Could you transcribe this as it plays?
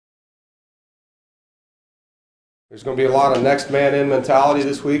There's going to be a lot of next man in mentality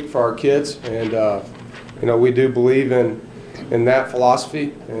this week for our kids, and you know, we do believe in that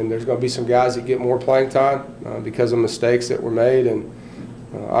philosophy. And there's going to be some guys that get more playing time because of mistakes that were made. And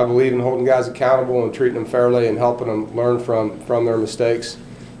I believe in holding guys accountable and treating them fairly and helping them learn from their mistakes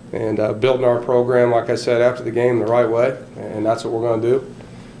and building our program, like I said, after the game the right way. And that's what we're going to do.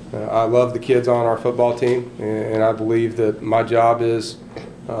 I love the kids on our football team, and I believe that my job is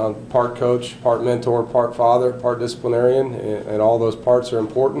part coach, part mentor, part father, part disciplinarian, and all those parts are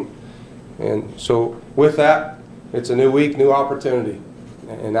important. And so with that, it's a new week, new opportunity,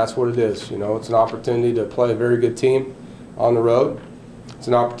 and that's what it is. You know, it's an opportunity to play a very good team on the road. It's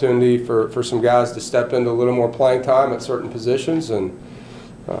an opportunity for some guys to step into a little more playing time at certain positions, and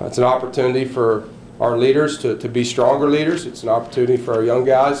it's an opportunity for our leaders to be stronger leaders. It's an opportunity for our young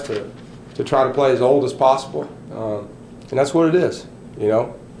guys to try to play as old as possible, and that's what it is. You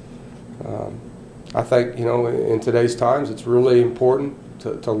know, I think, you know, in today's times it's really important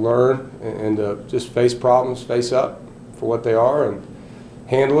to learn and to just face problems, face up for what they are, and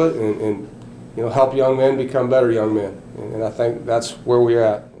handle it, and you know, help young men become better young men. And I think that's where we're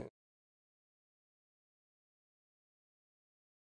at.